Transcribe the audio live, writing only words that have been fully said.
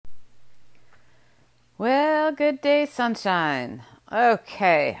Well, good day, sunshine.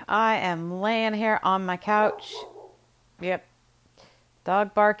 Okay, I am laying here on my couch. Yep,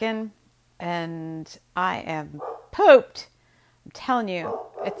 dog barking, and I am pooped. I'm telling you,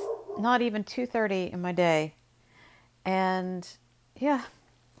 it's not even 2:30 in my day. And yeah,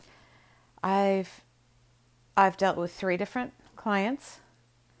 I've I've dealt with 3 different clients,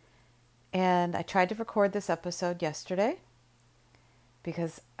 and I tried to record this episode yesterday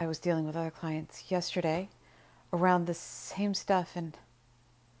because I was dealing with other clients yesterday around the same stuff, and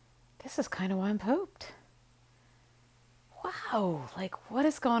this is kind of why I'm pooped. Wow, like what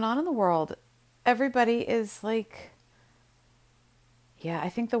is going on in the world? Everybody is like, yeah, I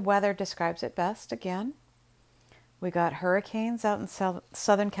think the weather describes it best again. We got hurricanes out in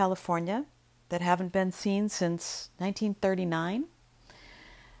Southern California that haven't been seen since 1939.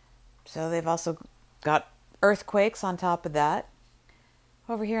 So they've also got earthquakes on top of that.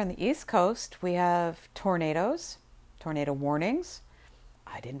 Over here on the East Coast, we have tornadoes, tornado warnings.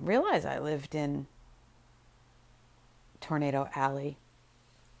 I didn't realize I lived in Tornado Alley.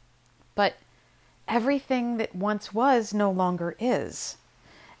 But everything that once was no longer is.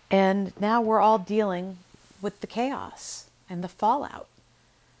 And now we're all dealing with the chaos and the fallout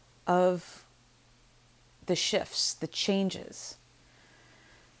of the shifts, the changes.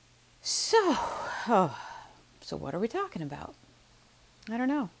 So what are we talking about? I don't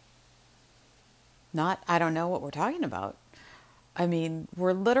know. I don't know what we're talking about. I mean,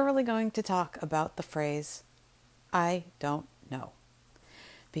 we're literally going to talk about the phrase, I don't know.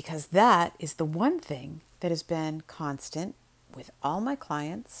 Because that is the one thing that has been constant with all my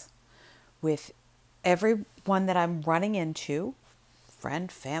clients, with everyone that I'm running into,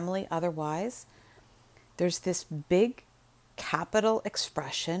 friend, family, otherwise. There's this big capital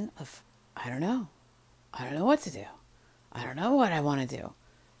expression of, I don't know. I don't know what to do. I don't know what I want to do.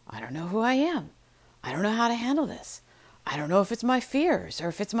 I don't know who I am. I don't know how to handle this. I don't know if it's my fears or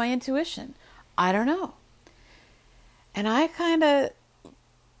if it's my intuition. I don't know. And I kind of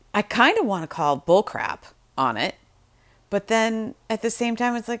want to call bullcrap on it. But then at the same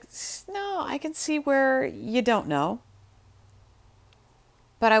time, it's like, no, I can see where you don't know.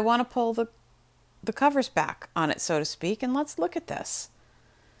 But I want to pull the covers back on it, so to speak, and let's look at this.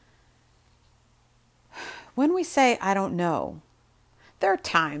 When we say, I don't know, there are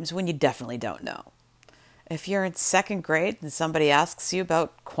times when you definitely don't know. If you're in 2nd grade and somebody asks you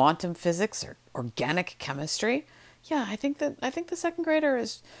about quantum physics or organic chemistry, yeah, I think the 2nd grader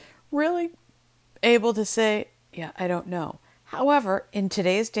is really able to say, yeah, I don't know. However, in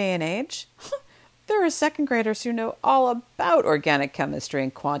today's day and age, there are 2nd graders who know all about organic chemistry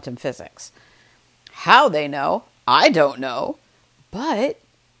and quantum physics. How they know, I don't know, but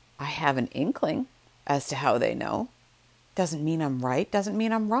I have an inkling as to how they know. Doesn't mean I'm right, doesn't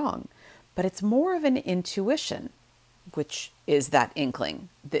mean I'm wrong, but it's more of an intuition, which is that inkling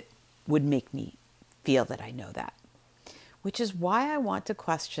that would make me feel that I know that. Which is why I want to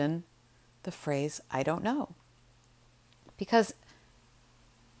question the phrase, I don't know. Because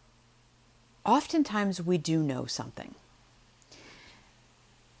oftentimes we do know something.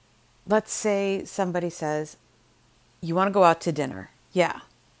 Let's say somebody says, you want to go out to dinner? Yeah.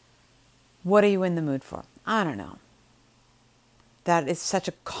 What are you in the mood for? I don't know. That is such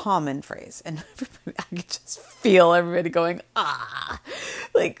a common phrase. And I can just feel everybody going,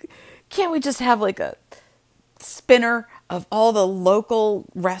 like, can't we just have like a spinner of all the local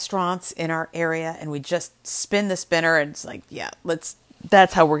restaurants in our area and we just spin the spinner and it's like, yeah,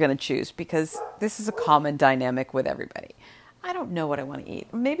 that's how we're going to choose, because this is a common dynamic with everybody. I don't know what I want to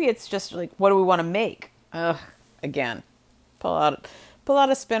eat. Maybe it's just like, what do we want to make? Again, pull out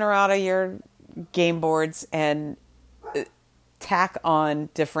a spinner out of your game boards and tack on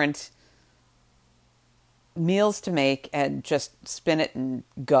different meals to make and just spin it and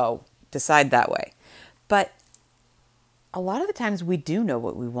go. Decide that way. But a lot of the times we do know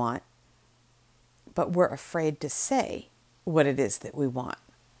what we want, but we're afraid to say what it is that we want.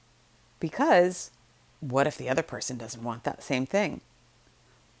 Because what if the other person doesn't want that same thing?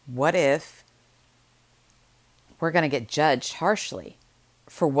 What if we're going to get judged harshly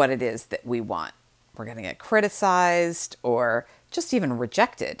for what it is that we want? We're going to get criticized or just even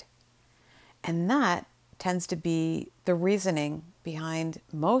rejected. And that tends to be the reasoning behind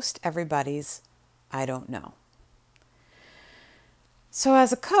most everybody's I don't know. So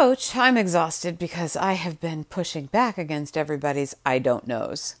as a coach, I'm exhausted because I have been pushing back against everybody's I don't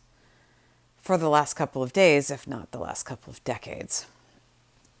knows for the last couple of days, if not the last couple of decades.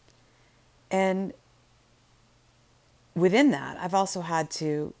 And within that, I've also had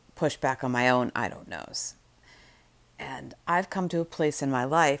to push back on my own I don't knows. And I've come to a place in my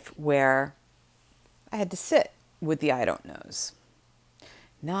life where I had to sit with the I don't knows.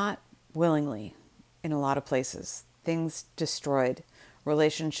 Not willingly in a lot of places. Things destroyed.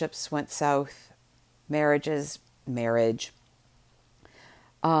 Relationships went south. Marriage.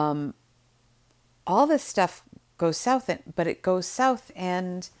 All this stuff goes south, but it goes south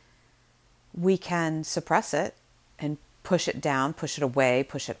and we can suppress it and push it down, push it away,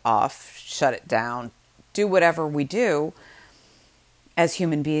 push it off, shut it down, do whatever we do as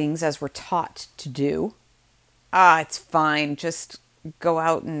human beings, as we're taught to do. It's fine. Just go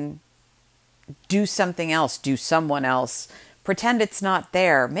out and do something else, do someone else. Pretend it's not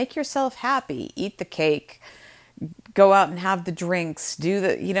there. Make yourself happy. Eat the cake. Go out and have the drinks. Do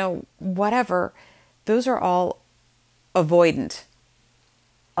the, whatever. Those are all avoidant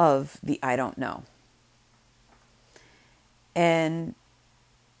of the I don't know. And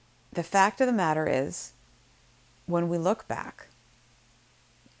the fact of the matter is, when we look back,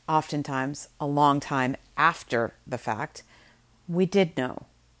 oftentimes a long time after the fact, we did know.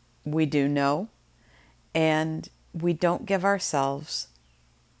 We do know, and we don't give ourselves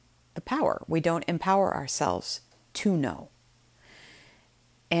the power. We don't empower ourselves to know.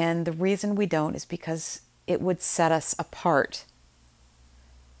 And the reason we don't is because it would set us apart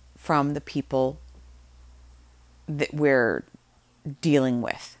from the people that we're dealing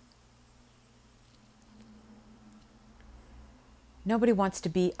with. Nobody wants to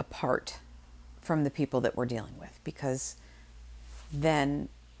be apart from the people that we're dealing with, because then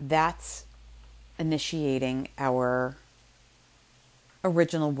that's initiating our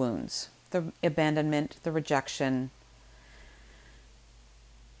original wounds, the abandonment, the rejection,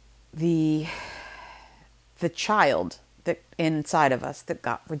 the child that inside of us that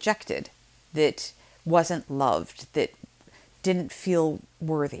got rejected, that wasn't loved, that didn't feel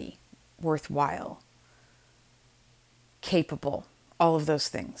worthy, worthwhile, capable, all of those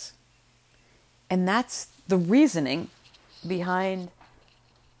things. And that's the reasoning behind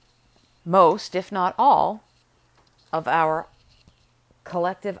most, if not all, of our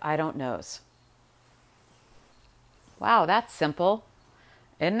collective I don't knows. Wow, that's simple,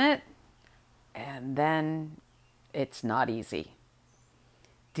 isn't it? And then it's not easy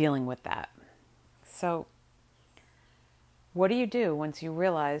dealing with that. So what do you do once you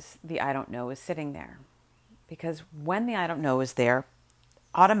realize the I don't know is sitting there? Because when the I don't know is there,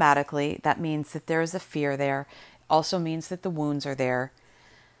 automatically that means that there is a fear there. It also means that the wounds are there.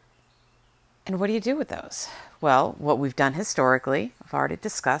 And what do you do with those? Well, what we've done historically, I've already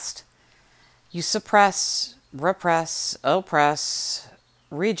discussed. You suppress, repress, oppress,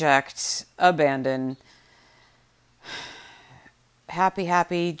 reject, abandon,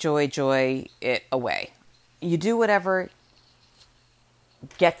 happy, joy, it away. You do whatever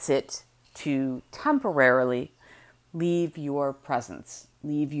gets it to temporarily leave your presence,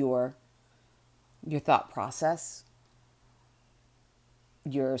 leave your thought process,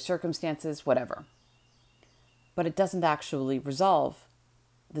 your circumstances, whatever. But it doesn't actually resolve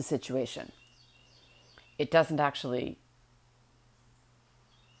the situation. It doesn't actually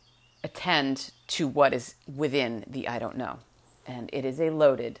attend to what is within the I don't know. And it is a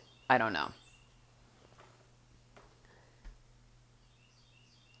loaded I don't know.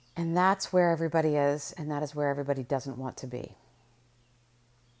 And that's where everybody is, and that is where everybody doesn't want to be.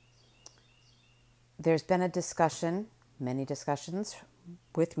 There's been a discussion, many discussions,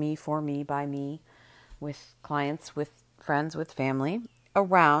 with me, for me, by me, with clients, with friends, with family,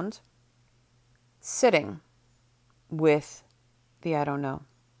 around sitting with the I don't know,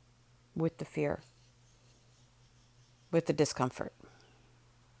 with the fear, with the discomfort.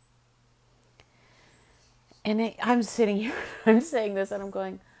 And I'm sitting here, I'm saying this, and I'm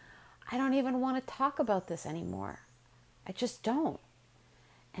going, I don't even want to talk about this anymore. I just don't.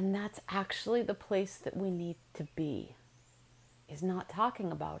 And that's actually the place that we need to be, is not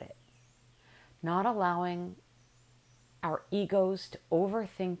talking about it. Not allowing our egos to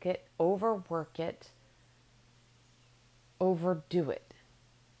overthink it, overwork it, overdo it.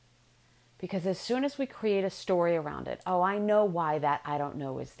 Because as soon as we create a story around it, oh, I know why that I don't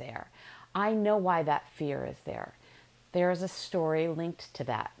know is there. I know why that fear is there. There is a story linked to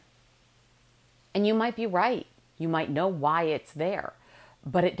that. And you might be right. You might know why it's there.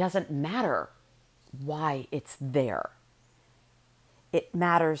 But it doesn't matter why it's there. It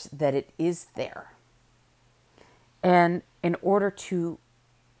matters that it is there. And in order to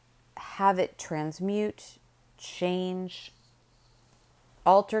have it transmute, change,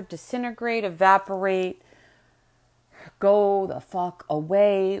 alter, disintegrate, evaporate, go the fuck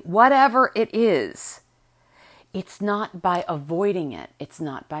away, whatever it is, it's not by avoiding it. It's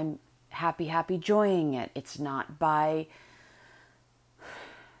not by happy joying it. It's not by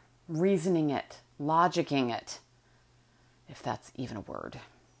reasoning it, logicking it, if that's even a word.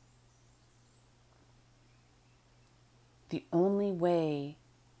 The only way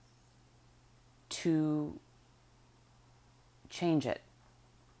to change it,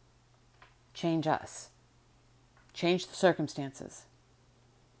 change us, change the circumstances,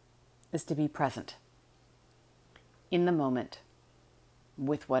 is to be present in the moment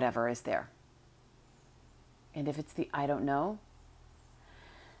with whatever is there. And if it's the I don't know,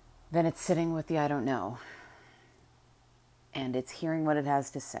 then it's sitting with the I don't know. And it's hearing what it has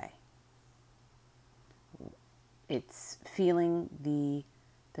to say. It's feeling the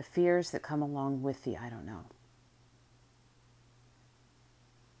fears that come along with the I don't know.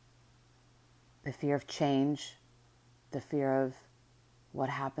 The fear of change, the fear of what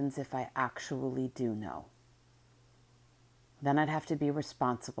happens if I actually do know. Then I'd have to be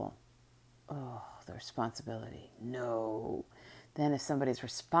responsible. Oh, the responsibility. No. Then if somebody's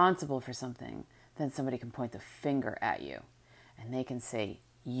responsible for something, then somebody can point the finger at you and they can say,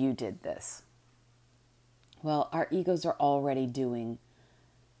 you did this. Well, our egos are already doing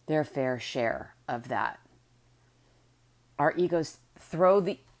their fair share of that. Our egos throw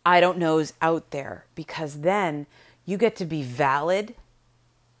the I don't knows out there because then you get to be valid.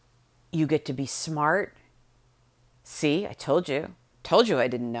 You get to be smart. See, I told you I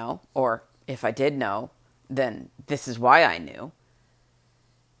didn't know. Or if I did know, then this is why I knew.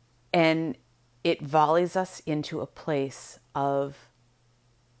 And it volleys us into a place of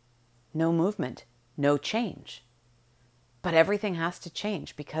no movement, no change. But everything has to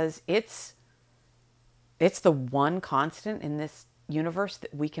change because it's the one constant in this universe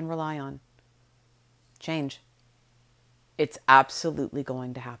that we can rely on. Change. It's absolutely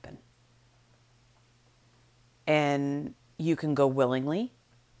going to happen. And you can go willingly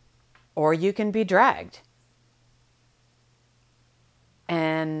or you can be dragged.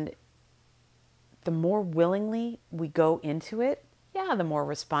 And the more willingly we go into it, the more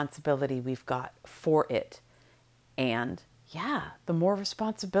responsibility we've got for it. And the more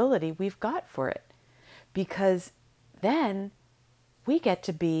responsibility we've got for it. Because then we get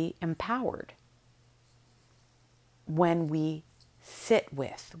to be empowered when we sit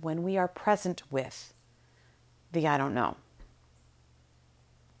with, when we are present with the I don't know.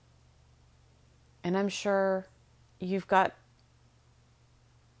 And I'm sure you've got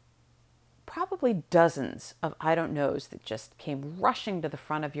probably dozens of I don't knows that just came rushing to the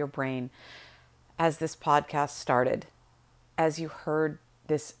front of your brain as this podcast started, as you heard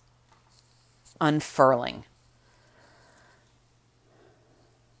this unfurling.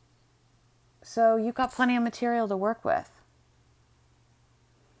 So you've got plenty of material to work with.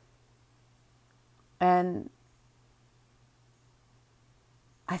 And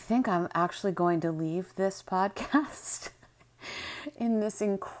I think I'm actually going to leave this podcast in this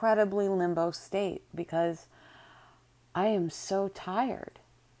incredibly limbo state because I am so tired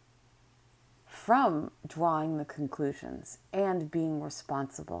from drawing the conclusions and being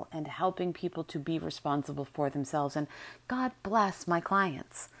responsible and helping people to be responsible for themselves. And God bless my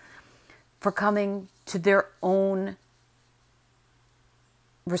clients for coming to their own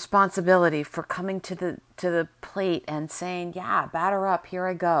responsibility, for coming to the plate and saying, batter up, here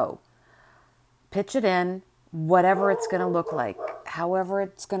I go. Pitch it in, whatever it's going to look like, however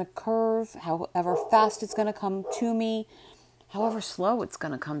it's going to curve, however fast it's going to come to me, however slow it's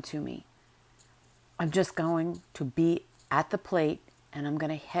going to come to me. I'm just going to be at the plate and I'm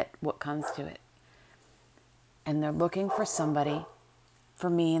going to hit what comes to it. And they're looking for somebody, for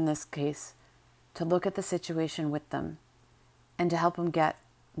me in this case, to look at the situation with them and to help them get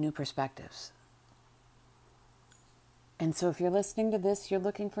new perspectives. And so if you're listening to this, you're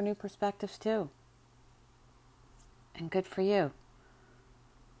looking for new perspectives too. And good for you.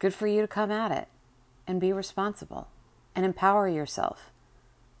 Good for you to come at it and be responsible and empower yourself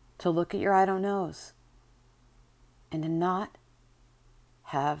to look at your I don't knows and to not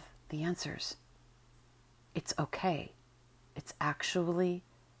have the answers. It's okay. It's actually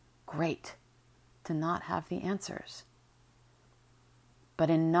great to not have the answers. But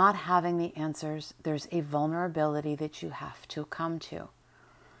in not having the answers, there's a vulnerability that you have to come to.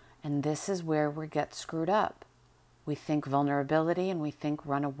 And this is where we get screwed up. We think vulnerability and we think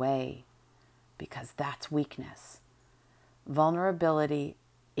run away because that's weakness. Vulnerability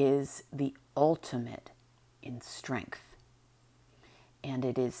is the ultimate in strength. And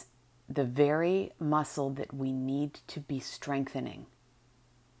it is the very muscle that we need to be strengthening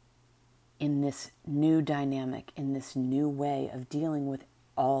in this new dynamic, in this new way of dealing with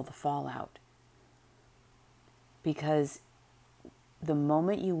all the fallout. Because the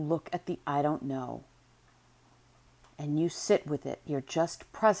moment you look at the I don't know and you sit with it. You're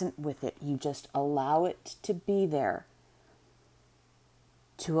just present with it. You just allow it to be there.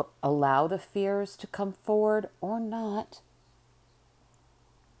 To allow the fears to come forward or not.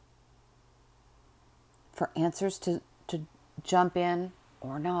 For answers to jump in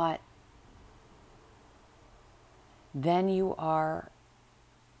or not. Then you are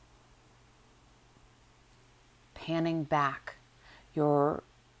panning back. You're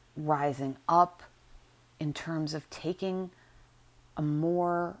rising up in terms of taking a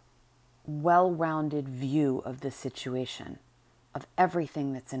more well-rounded view of the situation, of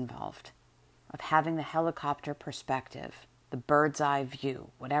everything that's involved, of having the helicopter perspective, the bird's eye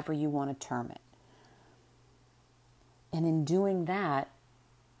view, whatever you want to term it. And in doing that,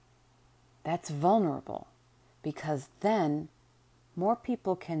 that's vulnerable, because then more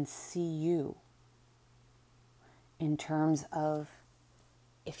people can see you in terms of,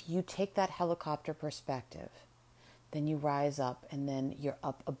 if you take that helicopter perspective, then you rise up and then you're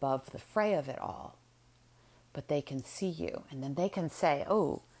up above the fray of it all. But they can see you, and then they can say,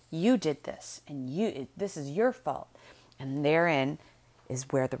 oh, you did this, and this is your fault. And therein is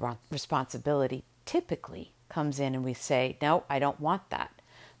where the responsibility typically comes in, and we say, no, I don't want that.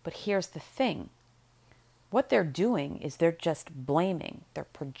 But here's the thing. What they're doing is they're just blaming, they're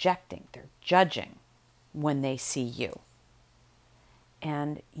projecting, they're judging when they see you.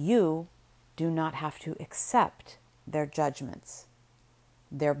 And you do not have to accept their judgments,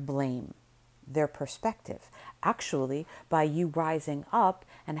 their blame, their perspective. Actually, by you rising up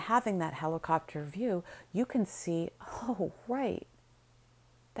and having that helicopter view, you can see, oh, right,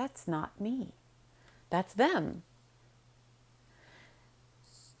 that's not me. That's them.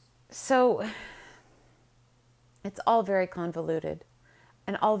 So it's all very convoluted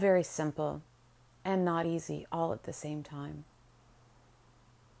and all very simple and not easy all at the same time.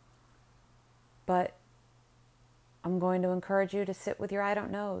 But I'm going to encourage you to sit with your I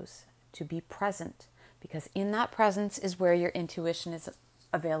don't knows, to be present, because in that presence is where your intuition is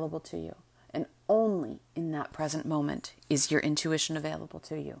available to you. And only in that present moment is your intuition available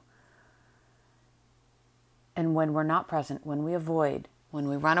to you. And when we're not present, when we avoid, when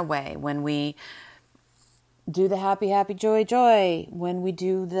we run away, when we do the happy, happy, joy, joy, when we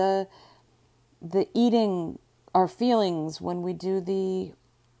do the eating our feelings, when we do the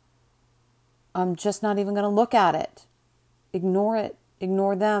I'm just not even going to look at it, ignore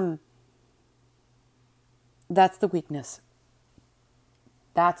them, that's the weakness.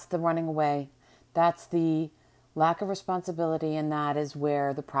 That's the running away. That's the lack of responsibility, and that is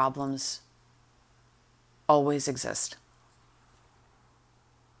where the problems always exist.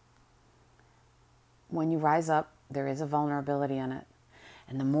 When you rise up, there is a vulnerability in it.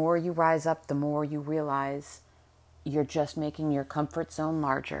 And the more you rise up, the more you realize you're just making your comfort zone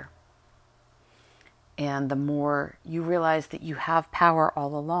larger. And the more you realize that you have power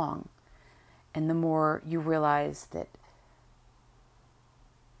all along. And the more you realize that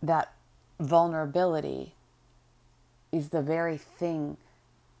that vulnerability is the very thing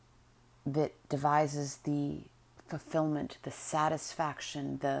that devises the fulfillment, the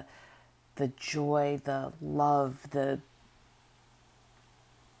satisfaction, the joy, the love, the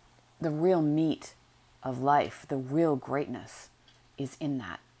real meat of life, the real greatness is in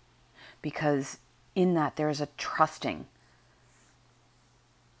that. Because in that there is a trusting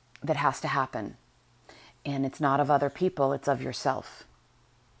that has to happen. And it's not of other people, it's of yourself.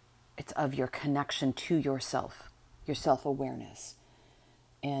 It's of your connection to yourself, your self-awareness,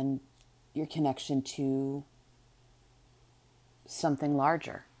 and your connection to something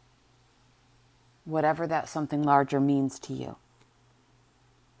larger. Whatever that something larger means to you.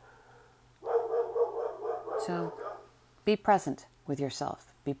 So be present with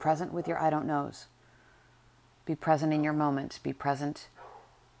yourself. Be present with your I don't knows. Be present in your moment. Be present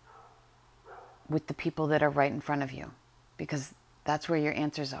with the people that are right in front of you. Because that's where your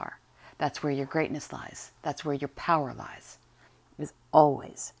answers are. That's where your greatness lies. That's where your power lies. It is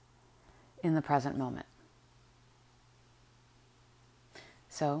always in the present moment.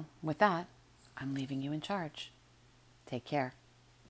 So with that, I'm leaving you in charge. Take care.